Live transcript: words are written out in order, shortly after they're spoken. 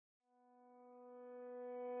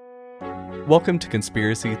Welcome to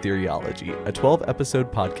Conspiracy Theoryology, a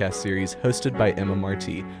 12-episode podcast series hosted by Emma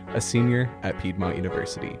Marti, a senior at Piedmont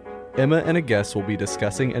University. Emma and a guest will be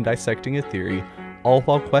discussing and dissecting a theory, all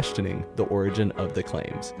while questioning the origin of the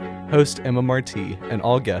claims. Host Emma Marti and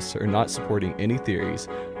all guests are not supporting any theories,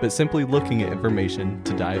 but simply looking at information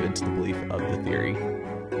to dive into the belief of the theory.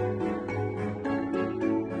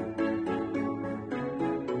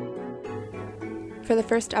 For the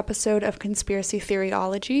first episode of Conspiracy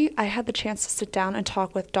Theoryology, I had the chance to sit down and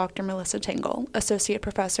talk with Dr. Melissa Tingle, Associate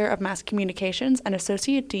Professor of Mass Communications and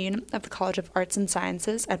Associate Dean of the College of Arts and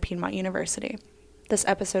Sciences at Piedmont University. This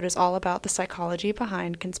episode is all about the psychology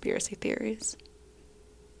behind conspiracy theories.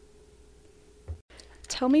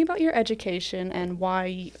 Tell me about your education and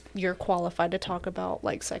why you're qualified to talk about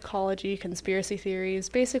psychology, conspiracy theories.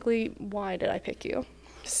 Basically, why did I pick you?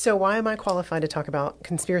 So why am I qualified to talk about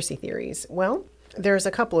conspiracy theories? Well, there's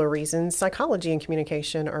a couple of reasons. Psychology and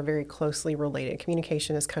communication are very closely related.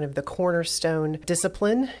 Communication is kind of the cornerstone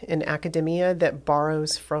discipline in academia that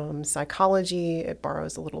borrows from psychology. It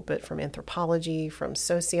borrows a little bit from anthropology, from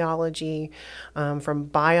sociology, from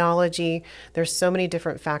biology. There's so many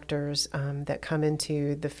different factors that come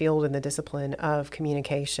into the field and the discipline of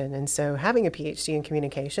communication. And so having a PhD in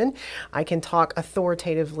communication, I can talk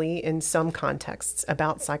authoritatively in some contexts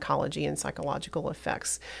about psychology and psychological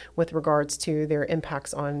effects with regards to their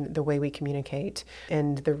impacts on the way we communicate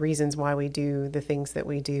and the reasons why we do the things that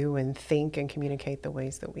we do and think and communicate the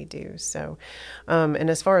ways that we do. So, and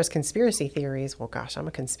as far as conspiracy theories, well, gosh, I'm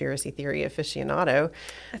a conspiracy theory aficionado.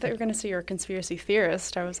 I thought you were going to say you're a conspiracy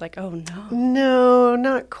theorist. I was like, oh no. No,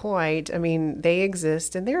 not quite. I mean, they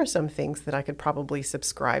exist, and there are some things that I could probably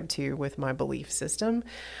subscribe to with my belief system.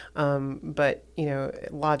 But,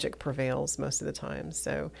 logic prevails most of the time.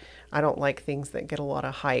 So I don't like things that get a lot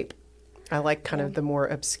of hype. I like kind of the more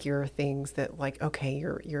obscure things that okay,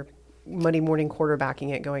 you're Monday morning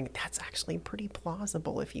quarterbacking it going, that's actually pretty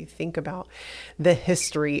plausible if you think about the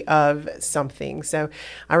history of something. So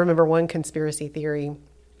I remember one conspiracy theory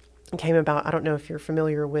came about. I don't know if you're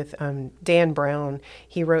familiar with Dan Brown.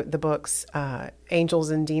 He wrote the books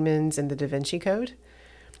Angels and Demons and the Da Vinci Code.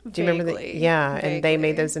 Do you remember that? Yeah, vaguely. And they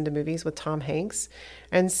made those into movies with Tom Hanks.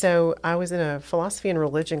 And so I was in a philosophy and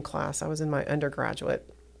religion class. I was in my undergraduate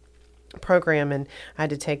program, and I had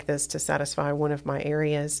to take this to satisfy one of my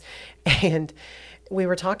areas. And we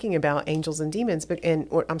were talking about angels and demons,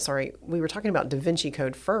 we were talking about Da Vinci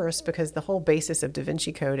Code first, because the whole basis of Da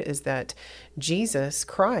Vinci Code is that Jesus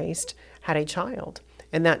Christ had a child,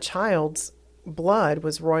 and that child's blood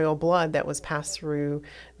was royal blood that was passed through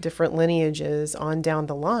different lineages on down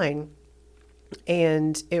the line.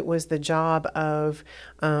 And it was the job of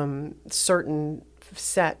certain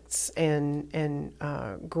sects and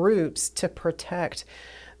groups to protect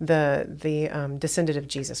the descendant of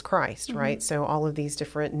Jesus Christ, right? Mm-hmm. So all of these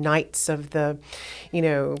different knights of the,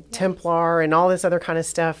 Templar and all this other kind of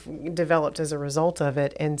stuff developed as a result of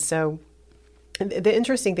it. And so the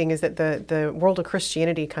interesting thing is that the world of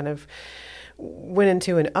Christianity kind of went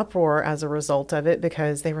into an uproar as a result of it,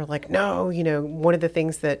 because they were like, no, one of the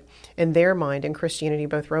things that in their mind in Christianity,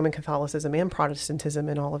 both Roman Catholicism and Protestantism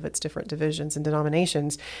and all of its different divisions and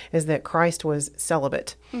denominations, is that Christ was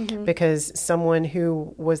celibate, mm-hmm. because someone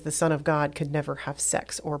who was the Son of God could never have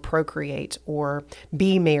sex or procreate or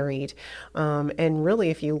be married. And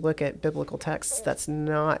really, if you look at biblical texts, that's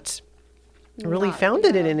not really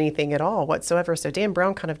founded in anything at all whatsoever. So Dan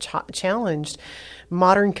Brown kind of challenged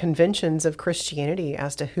modern conventions of Christianity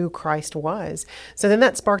as to who Christ was. So then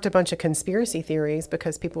that sparked a bunch of conspiracy theories,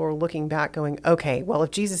 because people were looking back going, okay, well,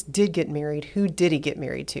 if Jesus did get married, who did he get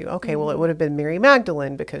married to? Okay, well, it would have been Mary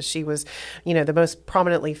Magdalene, because she was, the most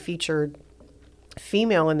prominently featured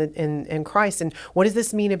female in Christ. And what does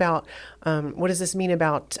this mean about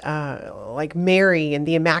Mary and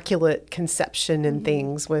the Immaculate Conception and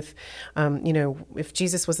things with if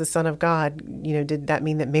Jesus was the Son of God, did that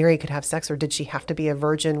mean that Mary could have sex, or did she have to be a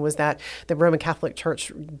virgin? Was that the Roman Catholic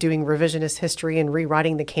Church doing revisionist history and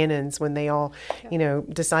rewriting the canons when they all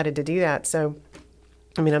decided to do that? So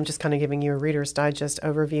I'm just kind of giving you a Reader's Digest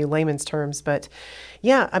overview, layman's terms. But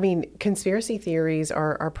yeah, conspiracy theories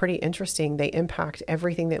are pretty interesting. They impact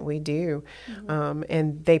everything that we do, mm-hmm.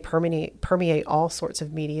 And they permeate all sorts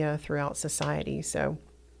of media throughout society. So,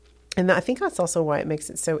 and I think that's also why it makes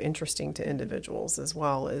it so interesting to individuals, as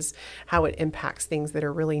well as how it impacts things that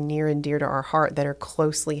are really near and dear to our heart, that are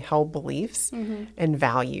closely held beliefs mm-hmm. and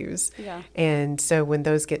values. Yeah. And so when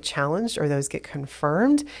those get challenged or those get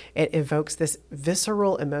confirmed, it evokes this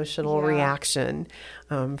visceral emotional reaction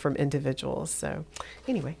from individuals. So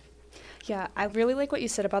anyway. Yeah, I really like what you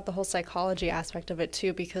said about the whole psychology aspect of it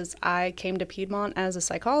too, because I came to Piedmont as a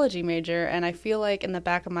psychology major, and I feel like in the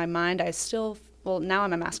back of my mind, now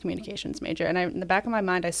I'm a mass communications major, and in the back of my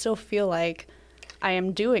mind, I still feel like I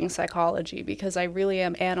am doing psychology because I really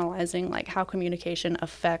am analyzing like how communication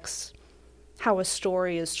affects how a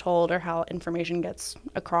story is told or how information gets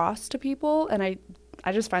across to people. And I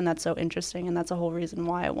just find that so interesting. And that's a whole reason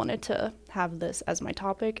why I wanted to have this as my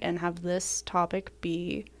topic and have this topic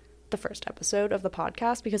be the first episode of the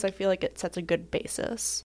podcast, because I feel like it sets a good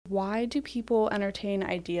basis. Why do people entertain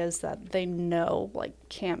ideas that they know like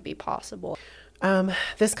can't be possible?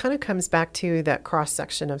 This kind of comes back to that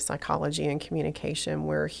cross-section of psychology and communication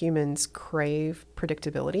where humans crave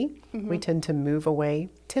predictability. Mm-hmm. We tend to move away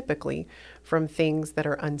typically from things that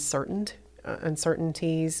are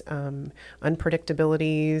uncertainties,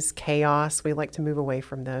 unpredictabilities, chaos. We like to move away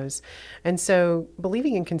from those. And so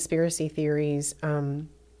believing in conspiracy theories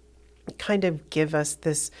kind of give us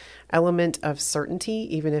this element of certainty,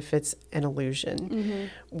 even if it's an illusion. Mm-hmm.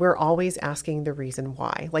 We're always asking the reason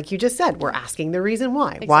why. Like you just said, we're asking the reason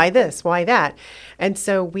why. Exactly. Why this? Why that? And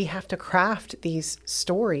so we have to craft these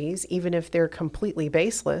stories, even if they're completely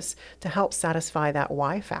baseless, to help satisfy that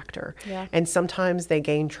why factor. Yeah. And sometimes they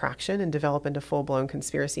gain traction and develop into full-blown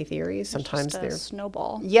conspiracy theories. Sometimes they're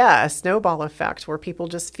snowball. Yeah, a snowball effect where people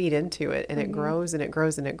just feed into it and it grows and it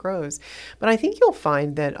grows and it grows. But I think you'll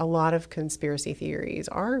find that a lot of conspiracy theories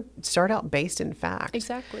start out based in fact.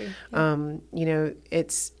 Exactly. Yeah.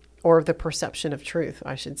 Or the perception of truth,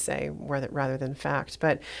 I should say, rather than fact.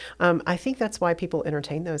 But I think that's why people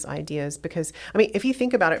entertain those ideas, because, I mean, if you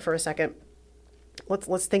think about it for a second,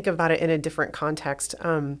 let's think about it in a different context.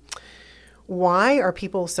 Why are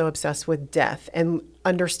people so obsessed with death and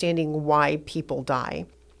understanding why people die?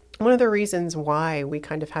 One of the reasons why we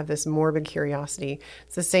kind of have this morbid curiosity,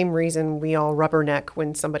 it's the same reason we all rubberneck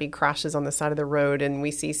when somebody crashes on the side of the road and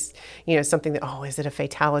we see, something that, is it a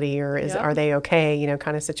fatality or are they okay,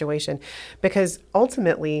 kind of situation. Because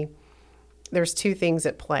ultimately, there's two things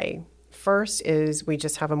at play. First is we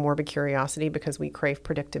just have a morbid curiosity because we crave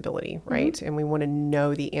predictability, right? Mm-hmm. And we want to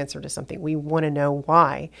know the answer to something. We want to know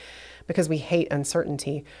why, because we hate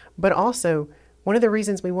uncertainty. But also, one of the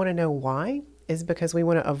reasons we want to know why is because we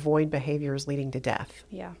want to avoid behaviors leading to death.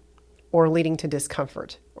 Yeah. Or leading to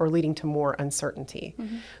discomfort or leading to more uncertainty.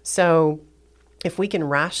 Mm-hmm. So if we can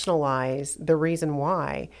rationalize the reason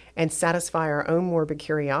why and satisfy our own morbid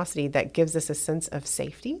curiosity, that gives us a sense of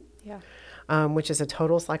safety. Yeah. Which is a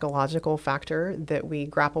total psychological factor that we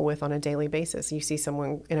grapple with on a daily basis. You see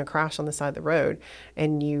someone in a crash on the side of the road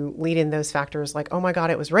and you lead in those factors like, oh my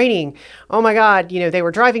God, it was raining. Oh my God, they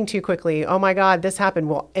were driving too quickly. Oh my God, this happened.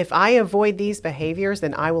 Well, if I avoid these behaviors,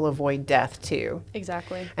 then I will avoid death too.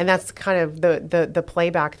 Exactly. And that's kind of the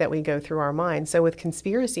playback that we go through our mind. So with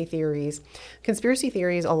conspiracy theories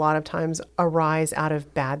a lot of times arise out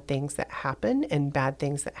of bad things that happen and bad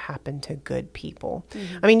things that happen to good people.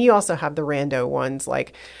 Mm-hmm. I mean, you also have the rando ones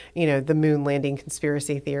like, the moon landing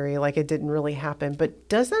conspiracy theory, like it didn't really happen. But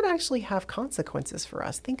does that actually have consequences for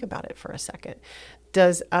us? Think about it for a second.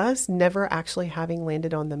 Does us never actually having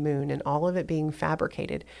landed on the moon and all of it being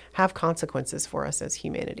fabricated have consequences for us as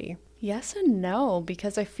humanity? Yes and no,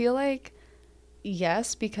 because I feel like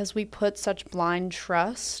yes, because we put such blind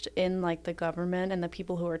trust in like the government and the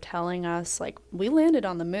people who are telling us like we landed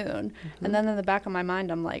on the moon. Mm-hmm. And then in the back of my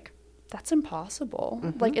mind, I'm like, that's impossible.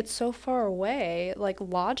 Mm-hmm. Like, it's so far away. Like,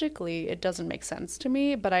 logically, it doesn't make sense to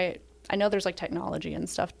me. But I know there's, like, technology and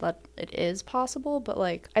stuff that it is possible. But,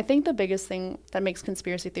 like, I think the biggest thing that makes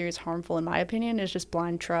conspiracy theories harmful, in my opinion, is just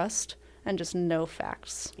blind trust and just no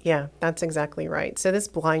facts. Yeah, that's exactly right. So this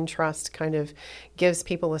blind trust kind of gives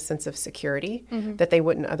people a sense of security that they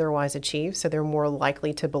wouldn't otherwise achieve. So they're more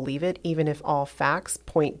likely to believe it, even if all facts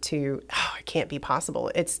point to, it can't be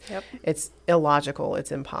possible. It's illogical.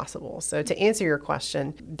 It's impossible. So to answer your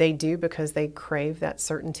question, they do because they crave that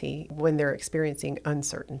certainty when they're experiencing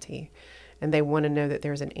uncertainty. And they want to know that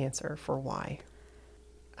there's an answer for why.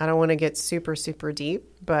 I don't want to get super, super deep,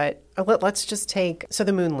 but let's just take,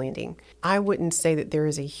 the moon landing. I wouldn't say that there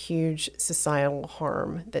is a huge societal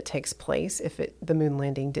harm that takes place if the moon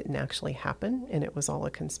landing didn't actually happen and it was all a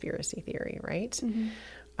conspiracy theory, right?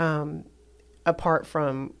 Mm-hmm. Apart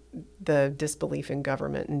from the disbelief in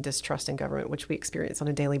government and distrust in government, which we experience on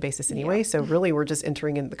a daily basis anyway. Yeah. So really we're just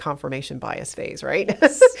entering in the confirmation bias phase, right?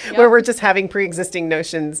 Yes. Yep. Where we're just having pre-existing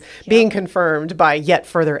notions being confirmed by yet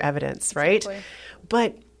further evidence, right? Exactly.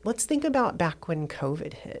 But let's think about back when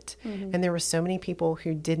COVID hit, and there were so many people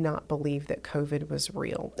who did not believe that COVID was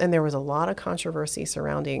real. And there was a lot of controversy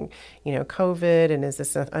surrounding, COVID, and is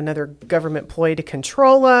this another government ploy to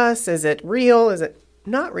control us? Is it real? Is it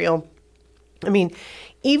not real? I mean,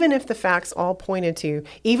 even if the facts all pointed to,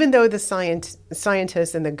 even though the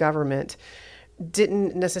scientists and the government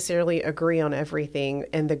didn't necessarily agree on everything,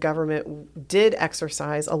 and the government did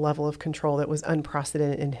exercise a level of control that was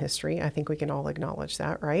unprecedented in history, I think we can all acknowledge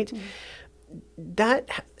that, right? Mm-hmm.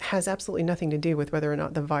 That has absolutely nothing to do with whether or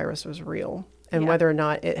not the virus was real and whether or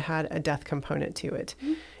not it had a death component to it.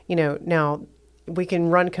 Mm-hmm. Now we can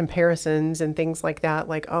run comparisons and things like that,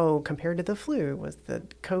 like, oh, compared to the flu, was the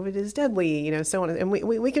COVID is deadly, so on. And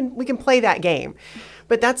we can play that game,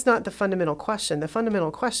 but that's not the fundamental question. The fundamental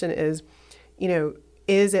question is,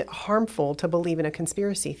 is it harmful to believe in a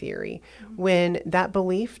conspiracy theory? Mm-hmm. When that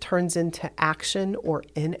belief turns into action or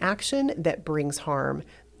inaction that brings harm,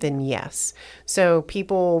 then yes. So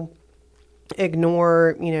people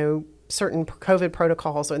ignore, certain COVID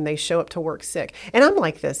protocols when they show up to work sick. And I'm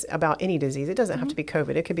like this about any disease. It doesn't have to be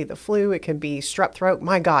COVID. It could be the flu. It could be strep throat.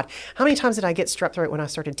 My God, how many times did I get strep throat when I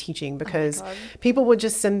started teaching? Because people would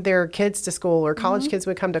just send their kids to school, or college kids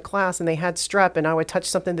would come to class and they had strep, and I would touch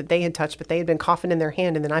something that they had touched, but they had been coughing in their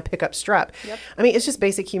hand, and then I pick up strep. Yep. I mean, it's just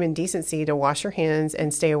basic human decency to wash your hands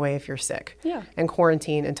and stay away if you're sick. Yeah. And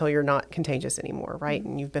quarantine until you're not contagious anymore, right?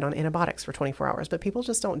 And you've been on antibiotics for 24 hours. But people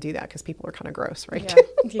just don't do that because people are kind of gross, right?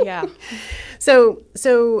 Yeah. So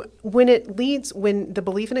when the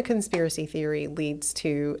belief in a conspiracy theory leads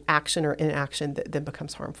to action or inaction that then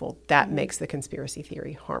becomes harmful, that makes the conspiracy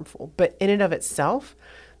theory harmful. But in and of itself,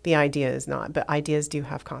 the idea is not. But ideas do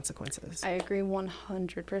have consequences. I agree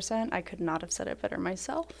 100%. I could not have said it better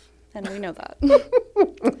myself, and we know that.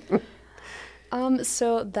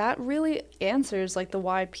 So that really answers like the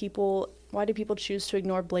why do people choose to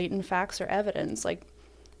ignore blatant facts or evidence? Like,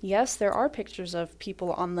 yes, there are pictures of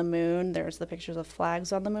people on the moon. There's the pictures of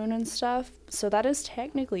flags on the moon and stuff. So that is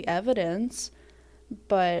technically evidence.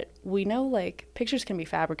 But we know, like, pictures can be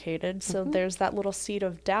fabricated. So there's that little seed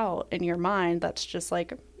of doubt in your mind that's just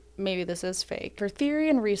like, maybe this is fake. For theory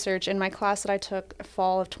and research, in my class that I took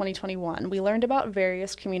fall of 2021, we learned about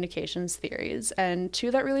various communications theories, and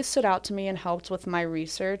two that really stood out to me and helped with my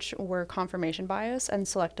research were confirmation bias and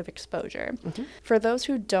selective exposure. For those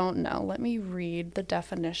who don't know, let me read the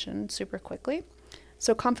definition super quickly.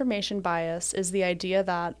 So confirmation bias is the idea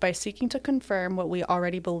that by seeking to confirm what we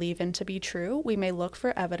already believe in to be true, we may look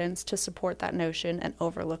for evidence to support that notion and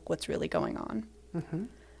overlook what's really going on.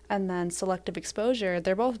 And then selective exposure,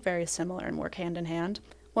 they're both very similar and work hand in hand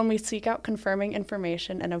when we seek out confirming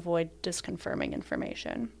information and avoid disconfirming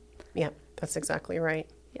information. Yeah, that's exactly right.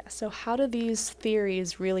 Yeah, so how do these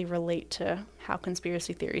theories really relate to how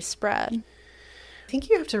conspiracy theories spread? I think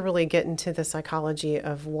you have to really get into the psychology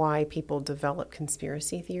of why people develop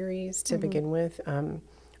conspiracy theories to begin with.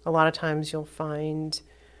 A lot of times you'll find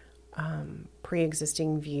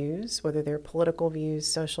pre-existing views, whether they're political views,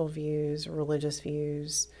 social views, religious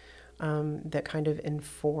views, that kind of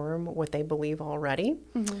inform what they believe already.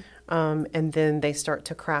 And then they start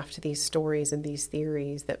to craft these stories and these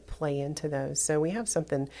theories that play into those. So we have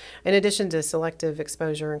something, in addition to selective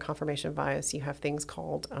exposure and confirmation bias, you have things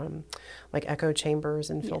called like echo chambers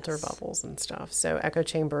and filter bubbles and stuff. So echo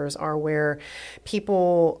chambers are where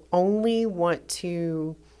people only want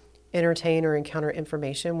to entertain or encounter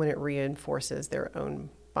information when it reinforces their own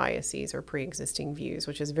biases or pre-existing views,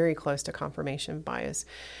 which is very close to confirmation bias.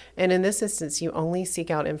 And in this instance, you only seek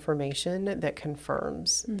out information that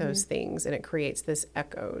confirms those things, and it creates this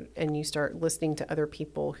echo, and you start listening to other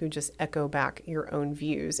people who just echo back your own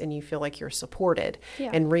views, and you feel like you're supported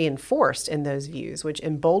and reinforced in those views, which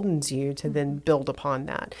emboldens you to then build upon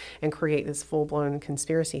that and create this full-blown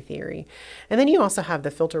conspiracy theory. And then you also have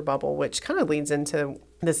the filter bubble, which kind of leads into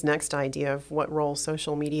this next idea of what role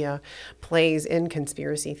social media plays in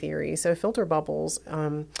conspiracy theory. So filter bubbles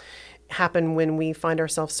happen when we find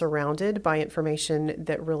ourselves surrounded by information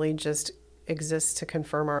that really just exists to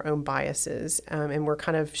confirm our own biases, and we're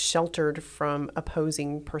kind of sheltered from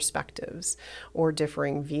opposing perspectives or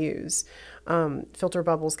differing views. Filter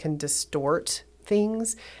bubbles can distort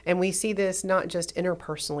things, and we see this not just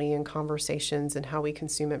interpersonally in conversations and how we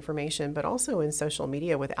consume information, but also in social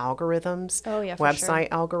media with algorithms, website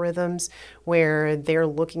algorithms, where they're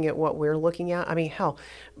looking at what we're looking at. I mean, hell,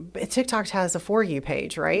 TikTok has a For You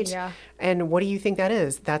page, right? Yeah. And what do you think that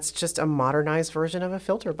is? That's just a modernized version of a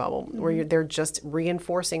filter bubble, where they're just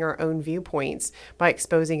reinforcing our own viewpoints by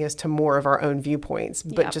exposing us to more of our own viewpoints,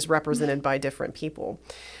 but just represented by different people.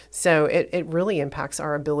 So it really impacts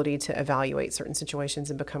our ability to evaluate certain situations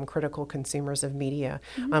and become critical consumers of media.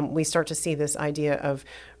 We start to see this idea of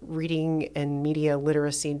reading and media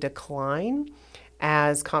literacy decline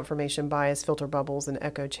as confirmation bias, filter bubbles, and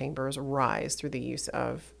echo chambers rise through the use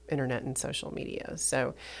of internet and social media.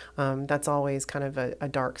 So that's always kind of a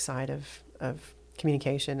dark side of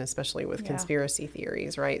communication, especially with conspiracy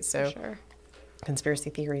theories, right? So Sure. conspiracy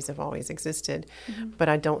theories have always existed, but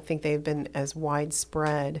I don't think they've been as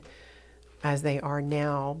widespread as they are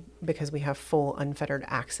now because we have full unfettered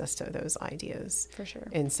access to those ideas. For sure.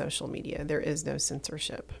 In social media. There is no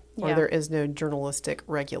censorship or Yeah. there is no journalistic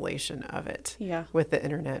regulation of it Yeah. with the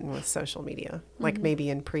internet and with social media. Like maybe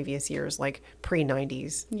in previous years, like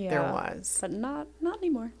pre-90s, there was. But not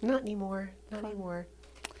anymore. Not anymore. Not anymore.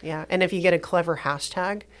 Yeah. And if you get a clever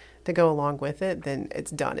hashtag to go along with it, then it's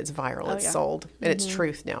done. It's viral. Oh, it's yeah. sold. And it's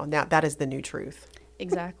truth now. Now that is the new truth.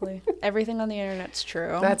 Exactly. Everything on the internet's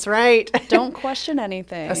true. That's right. Don't question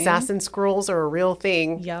anything. Assassin scrolls are a real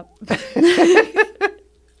thing. Yep.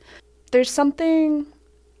 There's something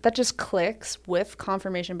that just clicks with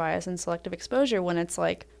confirmation bias and selective exposure when it's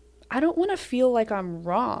like, I don't want to feel like I'm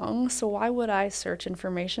wrong, so why would I search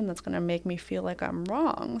information that's going to make me feel like I'm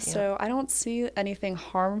wrong? Yeah. So I don't see anything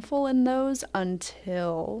harmful in those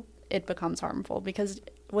until it becomes harmful, because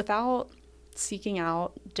without seeking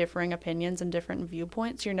out differing opinions and different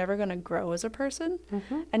viewpoints, you're never going to grow as a person,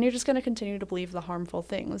 and you're just going to continue to believe the harmful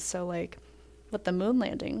things. So like with the moon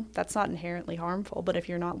landing, that's not inherently harmful, but if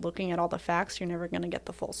you're not looking at all the facts, you're never going to get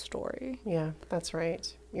the full story. Yeah, that's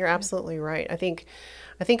right. You're absolutely right. I think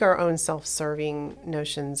our own self-serving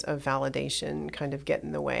notions of validation kind of get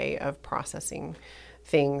in the way of processing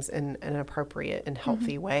things in an appropriate and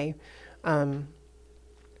healthy way.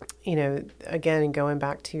 You know, again, going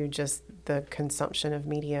back to just the consumption of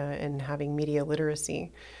media and having media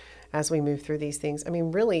literacy as we move through these things. I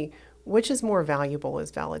mean, really, which is more valuable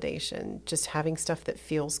is validation? Just having stuff that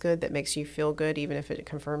feels good, that makes you feel good, even if it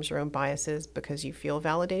confirms your own biases because you feel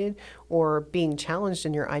validated, or being challenged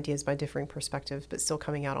in your ideas by differing perspectives, but still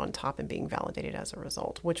coming out on top and being validated as a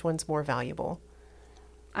result. Which one's more valuable?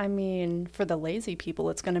 I mean, for the lazy people,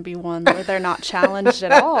 it's going to be one where they're not challenged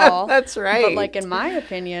at all. That's right. But like in my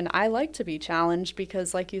opinion, I like to be challenged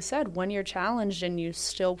because like you said, when you're challenged and you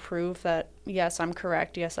still prove that, yes, I'm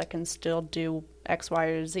correct, yes, I can still do X, Y,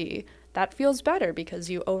 or Z, that feels better because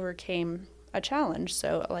you overcame a challenge.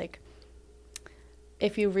 So like,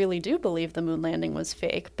 if you really do believe the moon landing was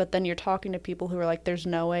fake, but then you're talking to people who are like, there's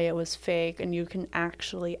no way it was fake, and you can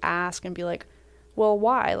actually ask and be like, well,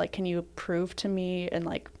 why? Like, can you prove to me and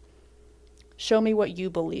like show me what you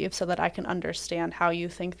believe so that I can understand how you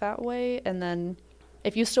think that way? And then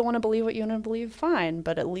if you still want to believe what you want to believe, fine,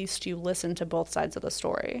 but at least you listen to both sides of the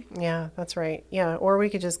story. Yeah, that's right. Yeah, or we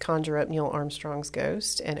could just conjure up Neil Armstrong's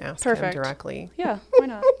ghost and ask him directly. Yeah, why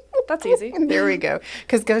not? That's easy. There we go.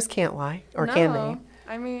 Because ghosts can't lie, or can they?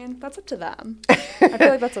 I mean, that's up to them. I feel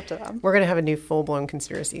like that's up to them. We're going to have a new full-blown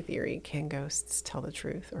conspiracy theory. Can ghosts tell the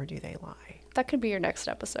truth, or do they lie? That could be your next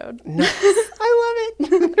episode. Nice. I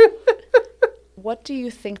love it. What do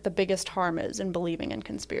you think the biggest harm is in believing in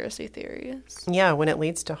conspiracy theories? Yeah, when it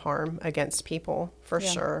leads to harm against people, for Yeah.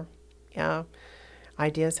 sure. Yeah.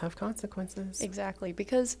 Ideas have consequences. Exactly,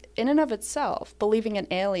 because in and of itself, believing in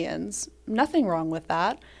aliens, nothing wrong with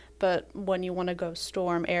that. But when you want to go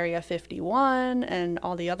storm Area 51 and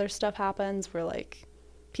all the other stuff happens where, like,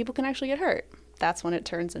 people can actually get hurt, that's when it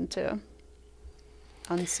turns into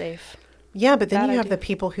unsafe. Yeah, but then Bad you have idea. the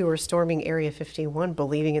people who are storming Area 51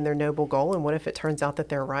 believing in their noble goal, and what if it turns out that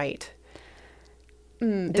they're right?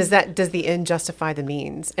 Does the end justify the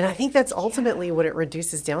means? And I think that's ultimately what it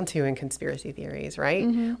reduces down to in conspiracy theories, right?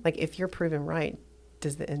 Like, if you're proven right,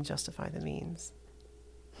 does the end justify the means?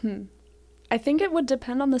 I think it would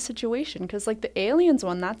depend on the situation, because, like, the aliens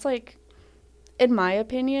one, that's, like, in my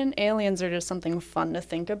opinion, aliens are just something fun to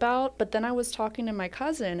think about. But then I was talking to my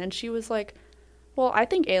cousin, and she was like, well, I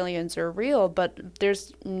think aliens are real, but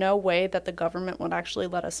there's no way that the government would actually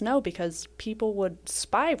let us know because people would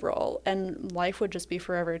spiral and life would just be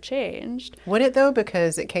forever changed. Would it, though?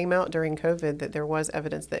 Because it came out during COVID that there was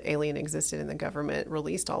evidence that alien existed and the government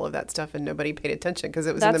released all of that stuff and nobody paid attention because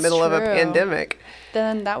it was in the That's middle of a true. pandemic.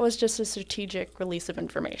 Then that was just a strategic release of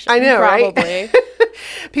information. I know, probably. right?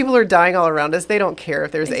 People are dying all around us. They don't care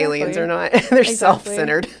if there's Exactly. aliens or not. They're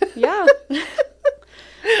self-centered. Yeah.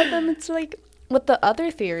 But then it's like, with the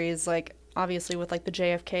other theories, like, obviously with, like, the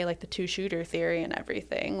JFK, like, the two-shooter theory and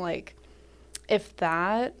everything, like, if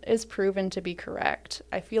that is proven to be correct,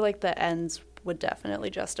 I feel like the ends would definitely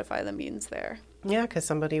justify the means there. Yeah, because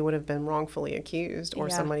somebody would have been wrongfully accused or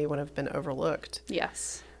Yeah. somebody would have been overlooked.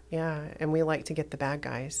 Yes. Yeah, and we like to get the bad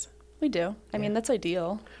guys. We do. I mean, that's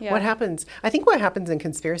ideal. Yeah. What happens? I think what happens in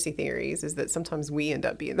conspiracy theories is that sometimes we end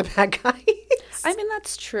up being the bad guys. I mean,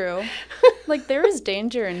 that's true. Like, there is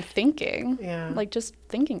danger in thinking. Yeah. Like, just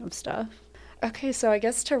thinking of stuff. Okay, so I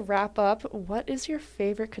guess to wrap up, what is your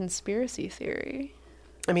favorite conspiracy theory?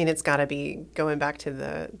 I mean, it's got to be going back to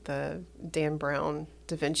the Dan Brown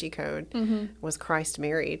Da Vinci Code. Was Christ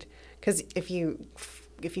married? Because if you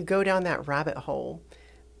go down that rabbit hole,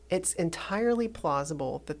 it's entirely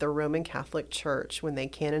plausible that the Roman Catholic Church, when they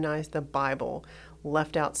canonized the Bible,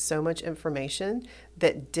 left out so much information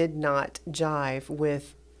that did not jive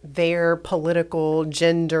with their political,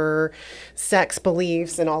 gender, sex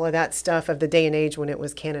beliefs and all of that stuff of the day and age when it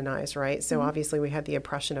was canonized, right? So obviously we had the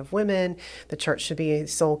oppression of women. The church should be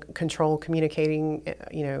sole control communicating,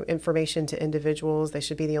 information to individuals. They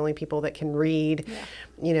should be the only people that can read.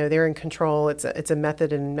 Yeah. They're in control. It's a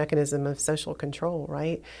method and mechanism of social control,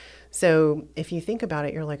 right? So if you think about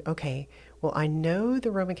it, you're like, okay, well, I know the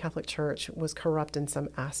Roman Catholic Church was corrupt in some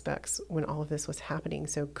aspects when all of this was happening.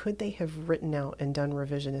 So could they have written out and done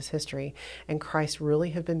revisionist history and Christ really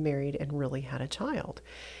have been married and really had a child?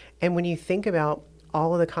 And when you think about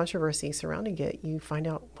all of the controversy surrounding it, you find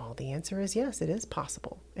out, well, the answer is yes, it is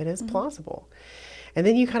possible. It is plausible. And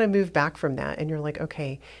then you kind of move back from that and you're like,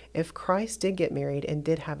 okay, if Christ did get married and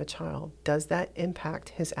did have a child, does that impact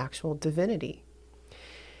his actual divinity?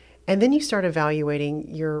 And then you start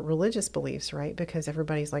evaluating your religious beliefs, right? Because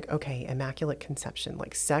everybody's like, okay, immaculate conception,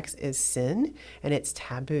 like sex is sin and it's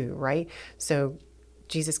taboo, right? So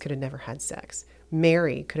Jesus could have never had sex.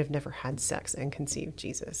 Mary could have never had sex and conceived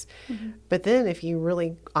Jesus. But then if you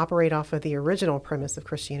really operate off of the original premise of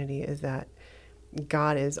Christianity, is that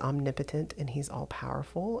God is omnipotent and he's all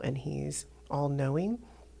powerful and he's all knowing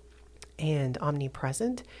and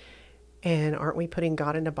omnipresent. And aren't we putting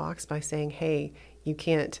God in a box by saying, hey, you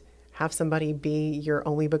can't have somebody be your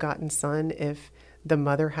only begotten son if the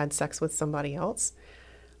mother had sex with somebody else?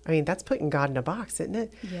 I mean, that's putting God in a box, isn't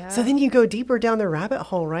it? Yeah. So then you go deeper down the rabbit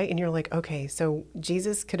hole, right? And you're like, okay, so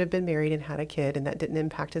Jesus could have been married and had a kid, and that didn't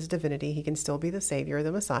impact his divinity. He can still be the Savior,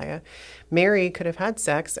 the Messiah. Mary could have had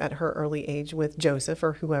sex at her early age with Joseph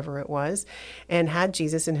or whoever it was, and had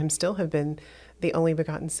Jesus, and him still have been the only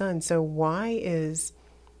begotten son. So why is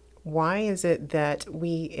it that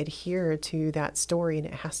we adhere to that story and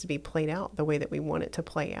it has to be played out the way that we want it to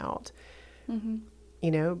play out?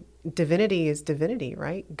 Divinity is divinity,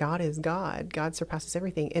 right? God is God. God surpasses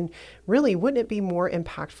everything. And really, wouldn't it be more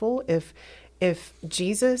impactful if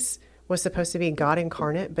Jesus was supposed to be God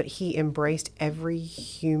incarnate, but he embraced every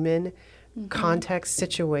human context,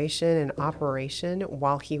 situation, and operation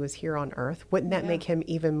while he was here on earth? Wouldn't that make him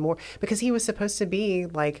even more? Because he was supposed to be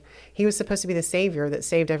the Savior that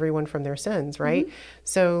saved everyone from their sins, right?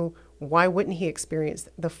 So why wouldn't he experience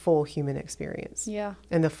the full human experience? Yeah.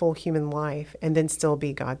 And the full human life, and then still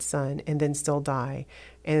be God's son, and then still die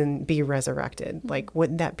and be resurrected? Like,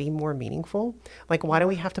 wouldn't that be more meaningful? Like, why do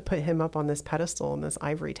we have to put him up on this pedestal in this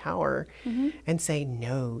ivory tower and say,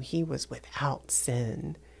 no, he was without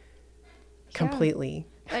sin? Completely.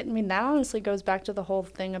 I mean, that honestly goes back to the whole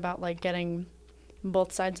thing about like getting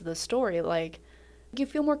both sides of the story. Like, you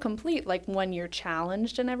feel more complete like when you're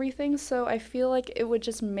challenged and everything. So I feel like it would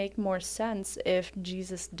just make more sense if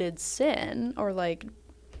Jesus did sin or like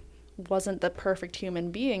wasn't the perfect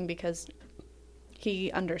human being, because he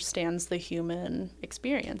understands the human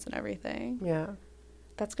experience and everything. Yeah.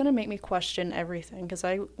 That's going to make me question everything, because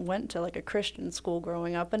I went to like a Christian school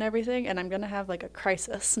growing up and everything, and I'm going to have like a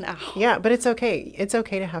crisis now. Yeah, but it's okay. It's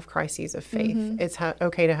okay to have crises of faith. It's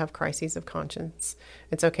okay to have crises of conscience.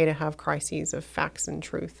 It's okay to have crises of facts and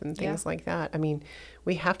truth and things like that. I mean,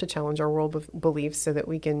 we have to challenge our world beliefs so that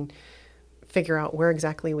we can figure out where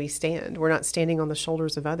exactly we stand. We're not standing on the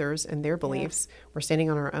shoulders of others and their beliefs. We're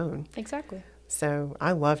standing on our own. Exactly. So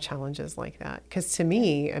I love challenges like that, because to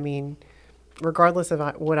me, I mean, regardless of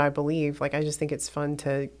what I believe, like, I just think it's fun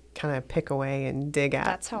to kind of pick away and dig at.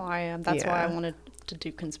 That's how I am. That's why I wanted to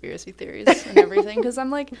do conspiracy theories and everything, because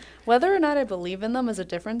I'm like, whether or not I believe in them is a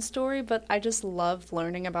different story, but I just love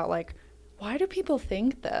learning about, like, why do people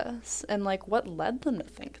think this? And, like, what led them to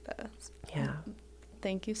think this? Yeah.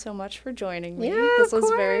 Thank you so much for joining me. Yeah, this was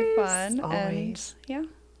very fun. Always. And,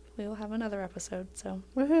 we will have another episode, so.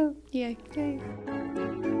 Woohoo. Yay. Yay.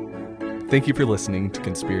 Thank you for listening to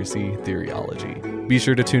Conspiracy Theoryology. Be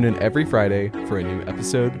sure to tune in every Friday for a new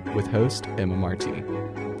episode with host Emma Marti.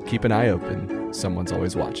 Keep an eye open. Someone's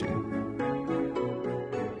always watching.